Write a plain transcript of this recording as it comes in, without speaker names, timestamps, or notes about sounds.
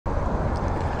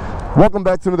Welcome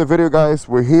back to another video, guys.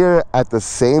 We're here at the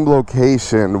same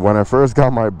location when I first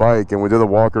got my bike, and we did a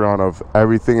walk around of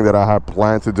everything that I had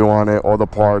planned to do on it. All the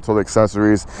parts, all the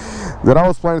accessories that I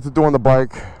was planning to do on the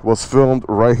bike was filmed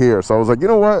right here. So I was like, you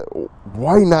know what,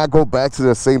 why not go back to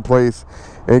the same place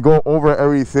and go over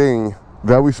everything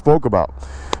that we spoke about.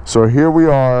 So here we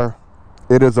are.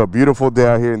 It is a beautiful day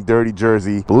out here in dirty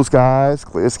Jersey. Blue skies,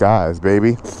 clear skies,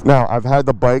 baby. Now, I've had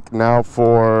the bike now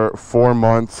for 4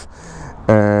 months.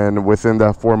 And within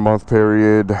that 4-month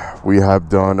period, we have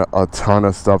done a ton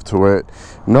of stuff to it.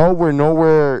 No, we're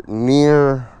nowhere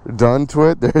near done to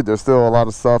it. There's still a lot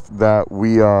of stuff that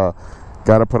we got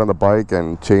to put on the bike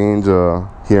and change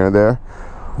here and there.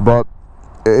 But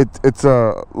it's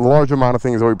a large amount of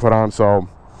things that we put on, so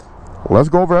let's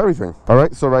go over everything. All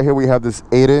right, so right here we have this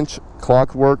 8-inch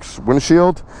Clockworks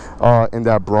windshield in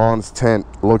that bronze tint.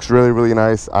 Looks really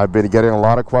nice. I've been getting a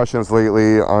lot of questions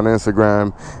lately on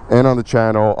Instagram and on the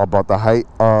channel about the height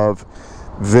of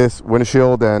this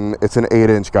windshield, and it's an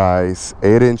 8-inch, guys.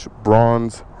 8-inch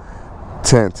bronze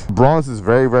tint. Bronze is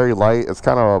very light. It's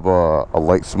kind of a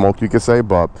light smoke, you could say,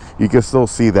 but you can still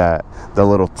see that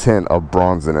little tint of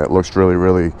bronze in it. Looks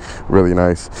really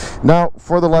nice. Now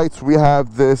for the lights, we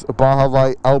have this Baja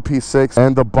Light LP6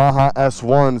 and the Baja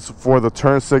S1s for the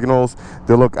turn signals.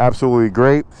 They look absolutely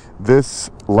great. This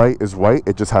light is white.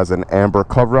 It just has an amber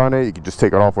cover on it. You can just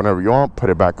take it off whenever you want, put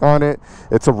it back on it.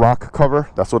 It's a rock cover,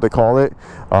 that's what they call it.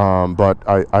 But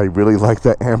I really like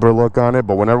the amber look on it.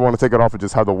 But whenever I want to take it off and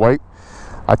just have the white,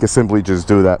 I can simply just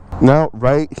do that. Now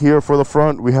right here for the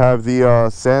front, we have the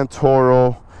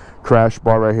Santoro crash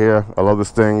bar right here. I love this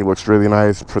thing. It looks really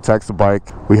nice, protects the bike.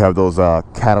 We have those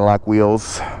Cadillac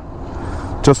wheels,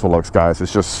 just for looks, guys.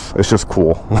 It's just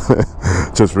cool.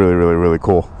 Just really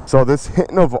cool. So this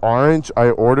hint of orange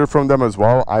I ordered from them as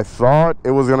well. I thought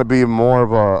it was gonna be more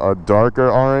of a darker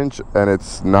orange, and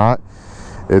it's not.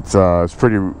 It's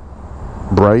pretty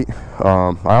bright.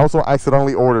 I also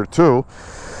accidentally ordered two,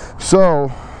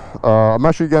 so I'm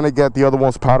actually gonna get the other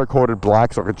ones powder coated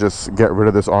black, so I could just get rid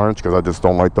of this orange because I just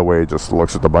don't like the way it just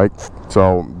looks at the bike.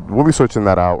 So we'll be switching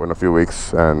that out in a few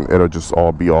weeks, and it'll just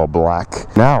all be all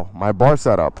black. Now my bar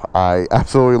setup, I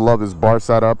absolutely love this bar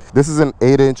setup. This is an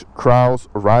 8-inch Kraus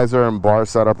riser and bar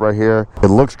setup right here. It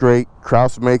looks great.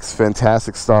 Kraus makes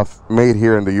fantastic stuff, made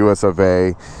here in the US of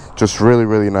A. Just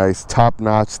really nice, top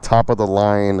notch, top of the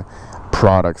line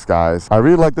products, guys. I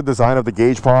really like the design of the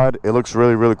gauge pod. It looks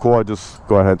really cool. I just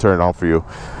go ahead and turn it on for you,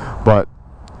 but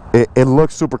it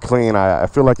looks super clean. I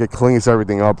feel like it cleans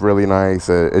everything up really nice.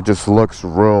 It just looks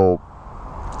real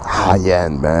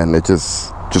high-end, man. It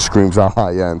just screams out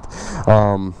high-end.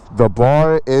 The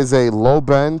bar is a low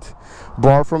bend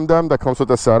bar from them that comes with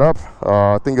the setup.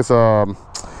 I think it's about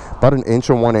 1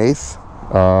 1/8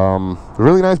 inch.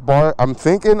 Really nice bar. I'm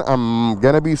thinking I'm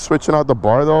gonna be switching out the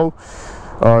bar though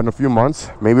in a few months.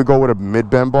 Maybe go with a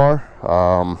mid-bend bar,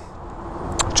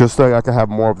 just so I can have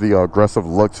more of the aggressive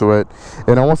look to it,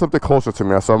 and I want something closer to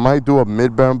me. So I might do a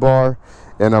mid-bend bar,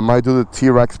 and I might do the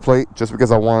T-Rex plate just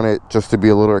because I want it just to be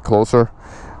a little bit closer.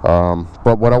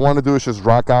 But what I want to do is just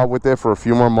rock out with it for a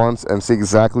few more months and see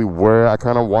exactly where I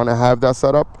kind of want to have that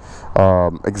setup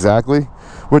exactly,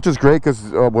 which is great because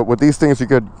with these things you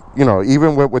could, you know,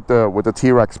 even with the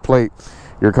T-Rex plate,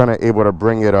 you're kind of able to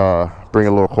bring it a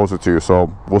little closer to you.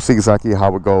 So we'll see exactly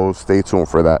how it goes. Stay tuned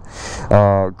for that.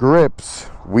 Grips,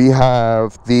 we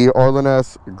have the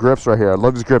Orleans grips right here. I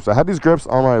love these grips. I had these grips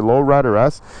on my Lowrider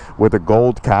S with the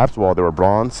gold caps while they were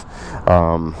bronze.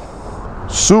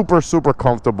 Super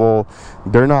comfortable.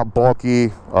 They're not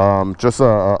bulky. Just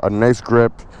a nice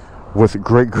grip with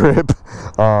great grip.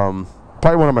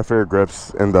 Probably one of my favorite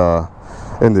grips in the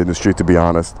industry, to be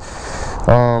honest.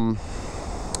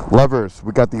 Levers,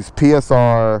 we got these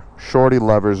PSR shorty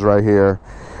levers right here.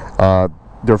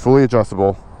 They're fully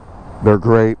adjustable. They're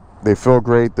great. They feel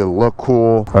great. They look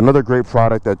cool. Another great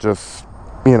product that just,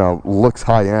 you know, looks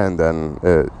high-end, and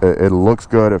it looks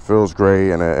good, it feels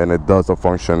great, and it does the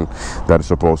function that it's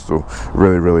supposed to.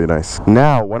 Really nice.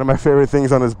 Now, one of my favorite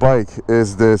things on this bike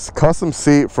is this custom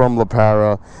seat from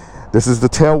LaPara. This is the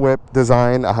tail whip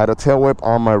design. I had a tail whip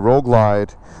on my Road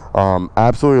Glide.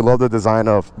 Absolutely love the design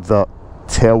of the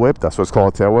tail whip. That's what's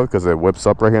called a tail whip, because it whips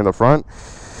up right here in the front.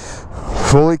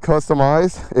 Fully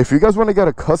customized. If you guys want to get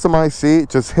a customized seat,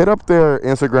 just hit up their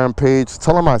Instagram page,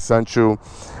 tell them I sent you.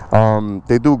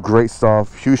 They do great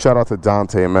stuff. Huge shout out to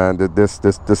Dante, man.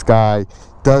 This guy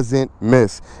doesn't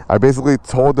miss. I basically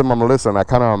told them, listen, I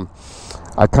kind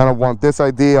of want this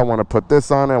idea, I want to put this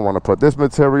on it, I want to put this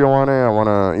material on it, I want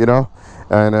to, you know,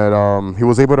 and he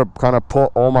was able to kind of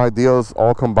put all my ideas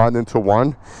all combined into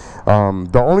one.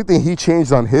 The only thing he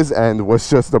changed on his end was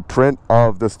just the print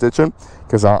of the stitching,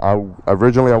 because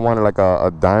originally I wanted like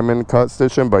a diamond cut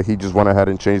stitching, but he just went ahead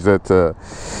and changed it to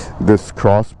this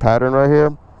cross pattern right here,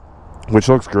 which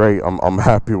looks great. I'm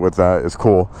happy with that. It's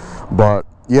cool. But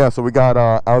yeah, so we got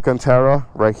Alcantara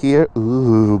right here.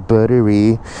 Ooh,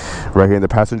 buttery. Right here in the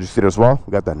passenger seat as well.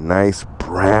 We got that nice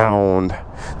brown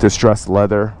distressed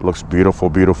leather. Looks beautiful,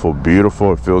 beautiful,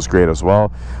 beautiful. It feels great as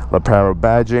well. Laparo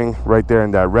badging right there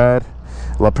in that red.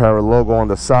 Laparo logo on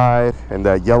the side and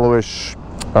that yellowish,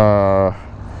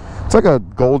 it's like a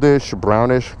goldish,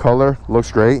 brownish color. Looks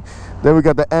great. Then we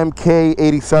got the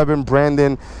MK87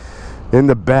 branding in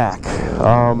the back.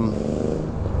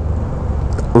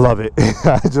 Love it.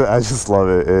 I just love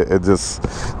it. It just,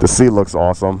 the seat looks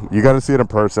awesome. You got to see it in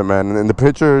person, man. In the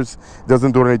pictures, it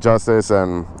doesn't do it any justice,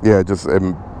 and yeah, it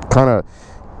kind of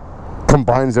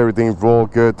combines everything real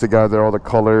good together. All the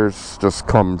colors just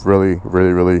come really,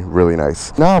 really, really, really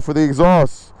nice. Now for the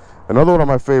exhaust, another one of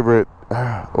my favorite.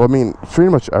 Well, I mean,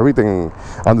 pretty much everything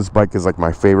on this bike is like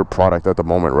my favorite product at the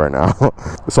moment right now.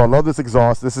 So I love this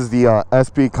exhaust. This is the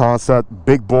SP Concept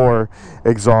big bore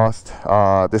exhaust.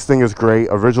 This thing is great.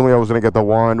 Originally I was gonna get the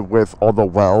one with all the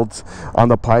welds on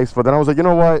the pipes, but then I was like, you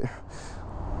know what,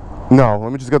 no,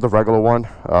 let me just get the regular one.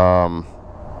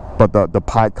 But the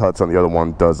pipe cuts on the other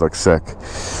one does look sick.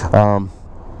 An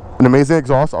amazing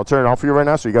exhaust. I'll turn it on for you right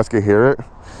now so you guys can hear it.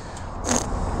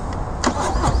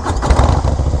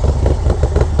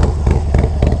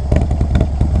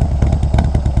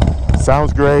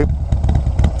 Sounds great.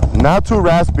 Not too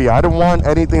raspy. I didn't want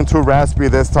anything too raspy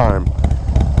this time.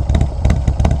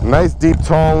 Nice deep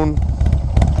tone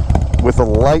with a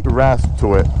light rasp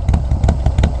to it.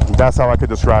 That's how I could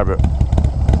describe it.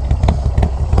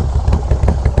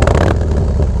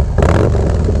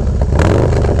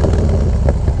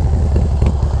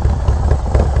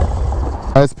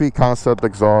 SP Concept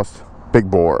exhaust,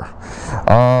 big bore.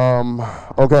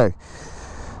 Okay.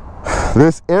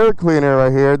 This air cleaner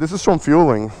right here, this is from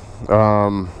Fueling.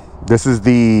 This is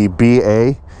the BA.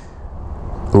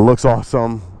 It looks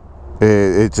awesome.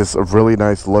 It's just a really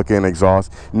nice looking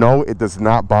exhaust. No, it does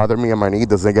not bother me on my knee. It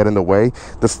doesn't get in the way.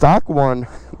 The stock one,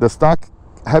 the stock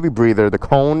heavy breather, the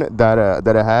cone that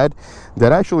it had,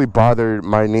 that actually bothered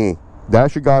my knee. That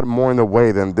actually got more in the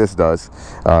way than this does.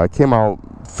 It came out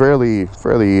fairly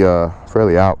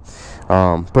out.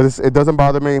 But it doesn't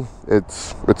bother me.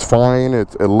 It's fine.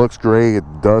 It looks great.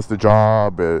 It does the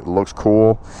job. It looks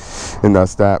cool, and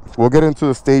that's that. We'll get into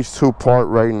the stage 2 part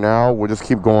right now. We'll just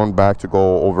keep going back to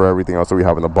go over everything else that we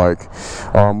have in the bike.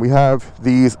 We have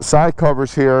these side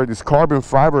covers here, these carbon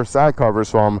fiber side covers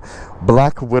from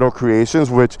Black Widow Creations,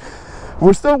 which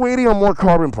we're still waiting on more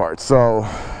carbon parts. So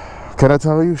can I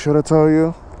tell you? Should I tell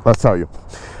you? Let's tell you.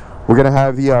 We're gonna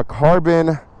have the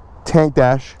carbon tank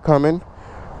dash coming.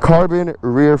 Carbon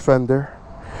rear fender,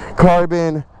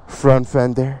 carbon front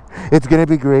fender. It's gonna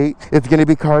be great. It's gonna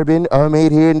be carbon, all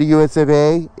made here in the US of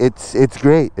A. It's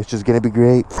great. It's just gonna be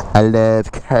great. I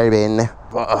love carbon.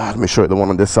 Let me show you the one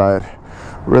on this side.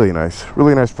 Really nice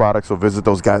product. So visit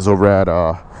those guys over at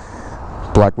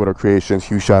Black Widow Creations.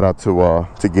 Huge shout out to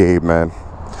Gabe, man.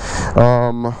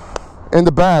 In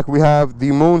the back we have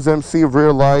the Moon's MC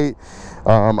rear light.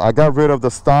 I got rid of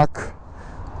the stock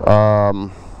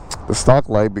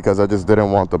light because I just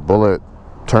didn't want the bullet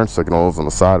turn signals on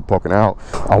the side poking out.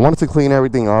 I wanted to clean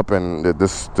everything up, and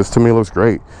this to me looks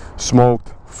great.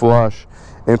 Smoked, flush,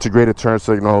 integrated turn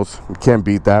signals. You can't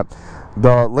beat that.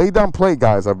 The lay down plate,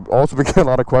 guys, I've also been getting a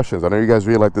lot of questions. I know you guys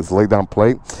really like this lay down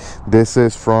plate. This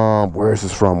is from, where's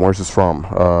this from?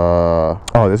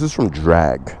 Oh, this is from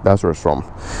Drag. That's where it's from.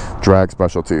 Drag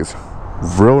Specialties.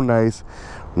 Real nice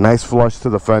flush to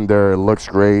the fender. It looks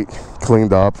great,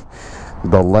 cleaned up.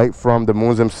 The light from the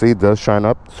Moon's MC does shine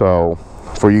up. So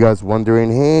for you guys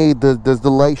wondering, hey, does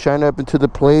the light shine up into the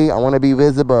plate? I want to be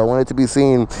visible. I want it to be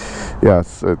seen.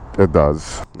 Yes, it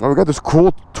does. Now we got this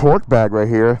cool Torque bag right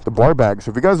here, the bar bag.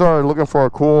 So if you guys are looking for a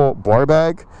cool bar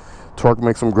bag, Torque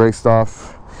makes some great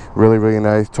stuff. Really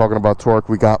nice. Talking about Torque,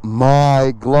 we got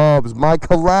my gloves, my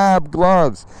collab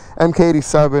gloves,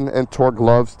 MK87 and Torque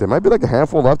gloves. There might be like a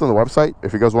handful left on the website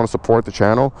if you guys want to support the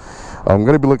channel. I'm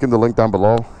going to be linking the link down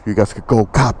below. You guys could go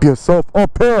cop yourself a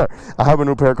pair. I have a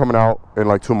new pair coming out in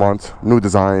like 2 months. New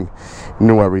design,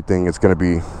 new everything. It's going to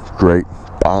be great.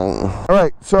 Bang. All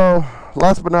right, so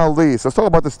last but not least, let's talk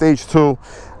about the stage 2.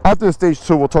 After the stage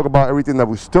 2, we'll talk about everything that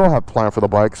we still have planned for the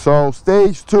bike. So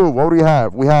stage 2, what do we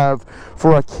have? We have,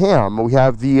 for a cam, we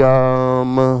have the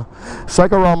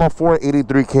Cyclorama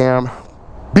 483 cam.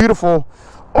 Beautiful,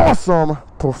 awesome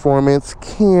performance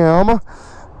cam.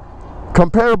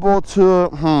 comparable to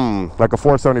like a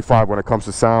 475 when it comes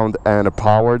to sound and a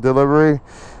power delivery,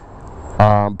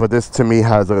 but this to me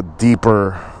has a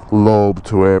deeper lobe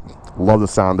to it. Love the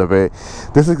sound of it.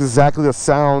 This is exactly the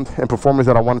sound and performance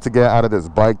that I wanted to get out of this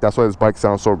bike. That's why this bike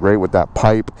sounds so great with that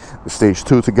pipe, the stage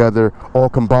 2 together, all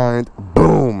combined.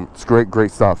 Boom, it's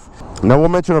great stuff. Now we'll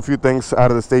mention a few things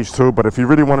out of the stage 2, but if you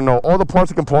really want to know all the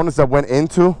parts and components that went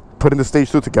into putting the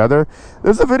stage 2 together,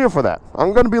 there's a video for that.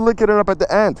 I'm going to be linking it up at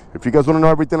the end. If you guys want to know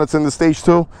everything that's in the stage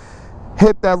 2,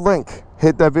 hit that link,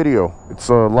 hit that video. It's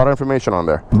a lot of information on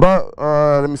there. But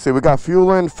let me see, we got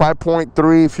fueling,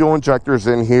 5.3 fuel injectors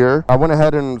in here. I went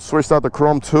ahead and switched out the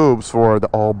chrome tubes for the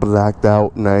all blacked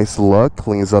out nice look.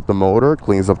 Cleans up the motor,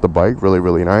 cleans up the bike,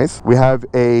 really nice. We have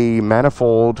a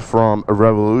manifold from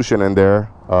Revolution in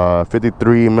there,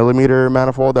 53 millimeter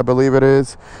manifold, I believe it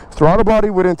is. Throttle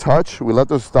body we didn't touch. We let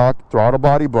the stock throttle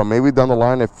body, but maybe down the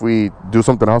line if we do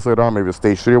something else later on, maybe a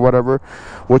stage 3 or whatever,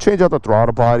 we'll change out the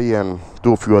throttle body and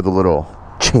do a few other little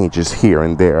changes here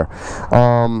and there.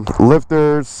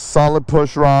 Lifters, solid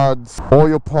push rods,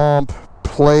 oil pump,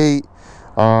 plate,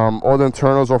 all the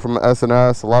internals are from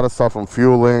S&S, a lot of stuff from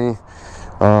fueling.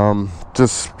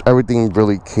 Just everything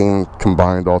really came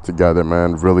combined all together,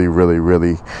 man. Really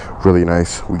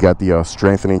nice. We got the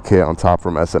strengthening kit on top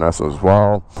from S&S as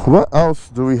well. What else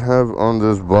do we have on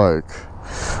this bike?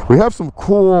 We have some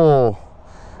cool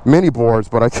mini boards,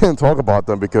 but I can't talk about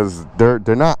them because they're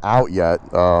not out yet.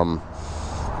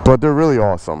 But they're really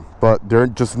awesome, but they're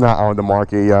just not on the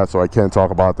market yet, so I can't talk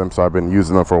about them. So I've been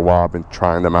using them for a while. I've been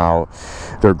trying them out.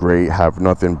 They're great. Have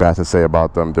nothing bad to say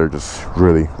about them. They're just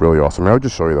really awesome. I'll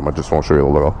just show you them. I just won't show you the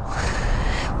logo.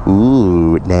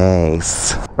 Ooh,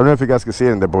 nice. I don't know if you guys can see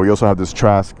it in there, but we also have this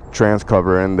trans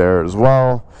cover in there as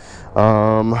well.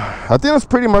 I think that's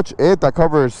pretty much it. That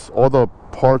covers all the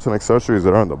parts and accessories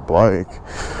that are on the bike.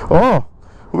 Oh,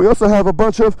 we also have a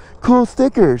bunch of cool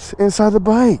stickers inside the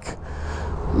bike.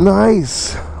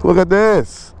 Nice. Look at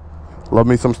this. Love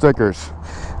me some stickers.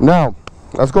 Now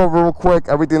let's go over real quick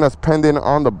everything that's pending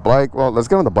on the bike. Well, let's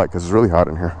get on the bike because it's really hot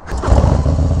in here.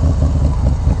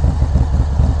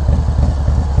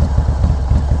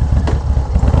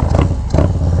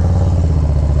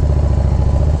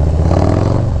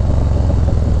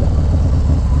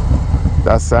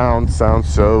 That sounds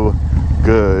so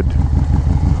good.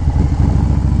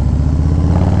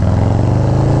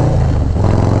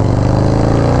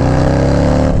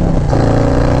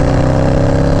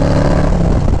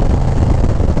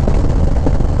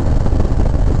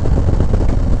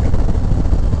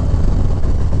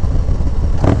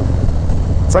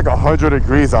 It's like 100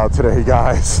 degrees out today,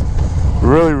 guys.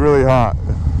 Really hot.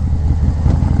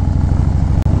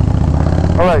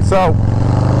 All right, so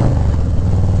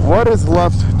what is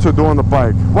left to do on the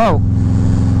bike? Well,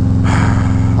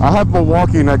 I have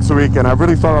Milwaukee next week, and I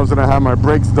really thought I was gonna have my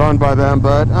brakes done by then,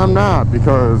 but I'm not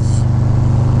because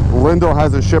Lindo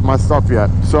hasn't shipped my stuff yet.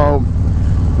 So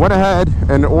went ahead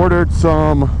and ordered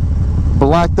some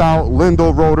blacked out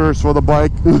Lindo rotors for the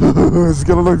bike. It's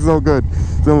gonna look so good.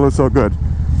 It's gonna look so good.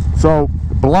 So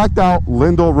blacked out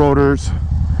Lindo rotors.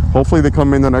 Hopefully they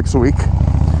come in the next week.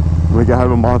 We can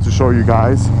have them on to show you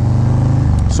guys.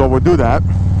 So we'll do that.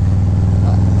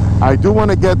 I do want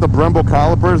to get the Brembo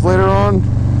calipers later on,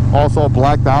 also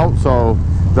blacked out, so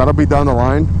that'll be down the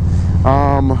line.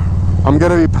 I'm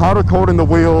gonna be powder coating the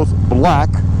wheels black,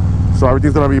 so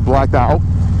everything's gonna be blacked out.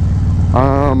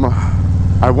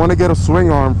 I want to get a swing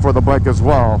arm for the bike as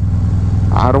well.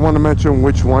 I don't want to mention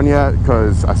which one yet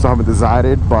because I still haven't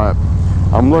decided, but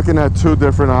I'm looking at 2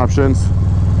 different options.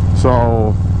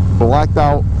 So blacked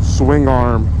out swing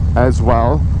arm as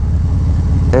well.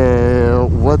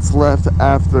 What's left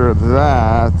after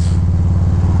that?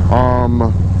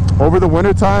 Over the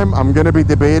winter time, I'm gonna be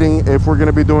debating if we're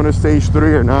gonna be doing a stage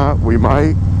 3 or not. We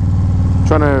might.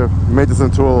 Trying to make this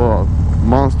into a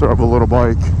monster of a little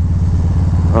bike.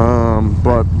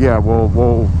 But yeah,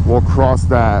 we'll cross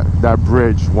that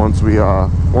bridge once the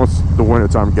winter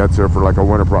time gets here for like a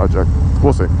winter project.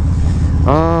 We'll see.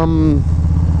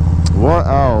 What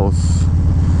else?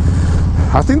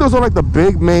 I think those are like the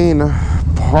big main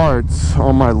parts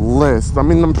on my list. I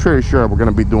mean, I'm pretty sure we're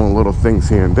gonna be doing little things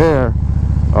here and there.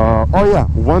 Oh yeah,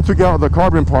 once we get all the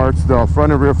carbon parts, the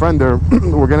front and rear fender,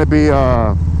 we're gonna be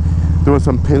doing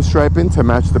some pinstriping to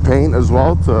match the paint as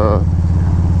well, to,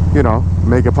 you know,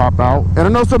 make it pop out. And I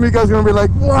know some of you guys are gonna be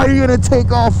like, why are you gonna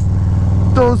take off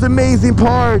those amazing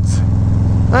parts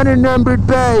on a numbered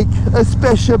bike, a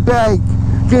special bike?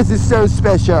 Because it's so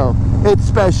special. It's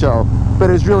special, but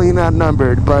it's really not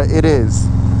numbered, but it is,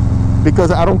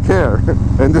 because I don't care.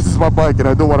 And this is my bike and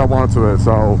I do what I want to it.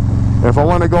 So if I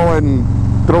want to go and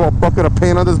throw a bucket of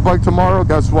paint on this bike tomorrow,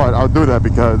 guess what? I'll do that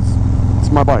because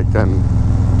it's my bike. And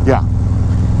yeah.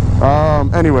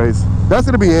 Anyways, that's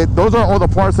gonna be it. Those are all the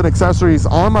parts and accessories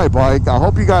on my bike. I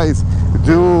hope you guys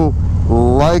do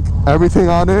like everything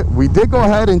on it. We did go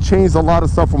ahead and change a lot of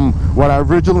stuff from what I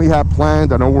originally had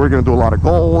planned. I know we're gonna do a lot of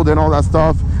gold and all that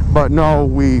stuff, but no,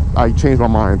 I changed my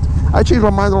mind. I change my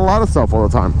mind on a lot of stuff all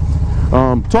the time.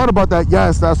 Talking about that,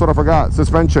 yes, that's what I forgot.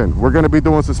 Suspension. We're going to be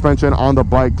doing suspension on the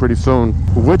bike pretty soon.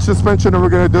 Which suspension are we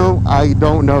going to do? I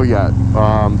don't know yet.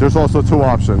 There's also 2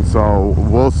 options, so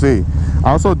we'll see.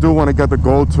 I also do want to get the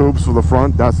gold tubes for the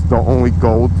front. That's the only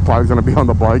gold probably going to be on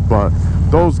the bike, but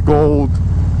those gold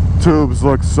tubes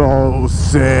look so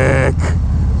sick.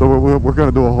 So we're going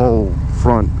to do a whole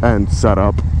front end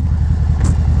setup.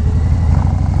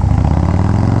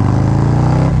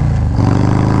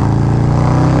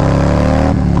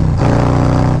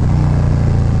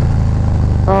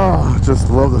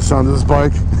 Just love the sound of this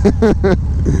bike.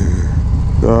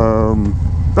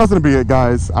 That's gonna be it,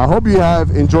 guys. I hope you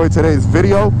have enjoyed today's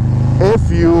video. If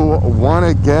you want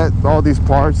to get all these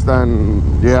parts, then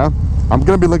yeah, I'm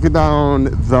gonna be linking down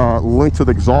the link to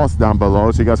the exhaust down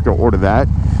below, so you guys can order that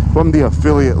from the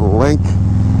affiliate link.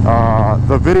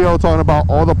 The video talking about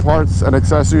all the parts and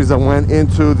accessories that went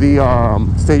into the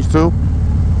stage 2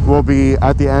 will be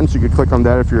at the end, so you can click on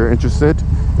that if you're interested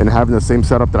in having the same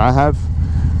setup that I have.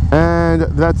 And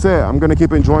that's it. I'm gonna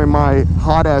keep enjoying my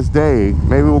hot ass day.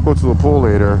 Maybe we'll go to the pool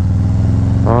later.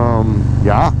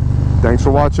 Yeah, thanks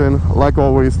for watching. Like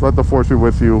always, let the force be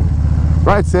with you.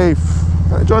 Ride safe,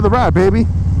 enjoy the ride, baby.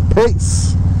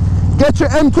 Peace. Get your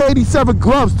MK87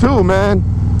 gloves too, man.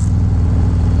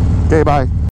 Okay, bye.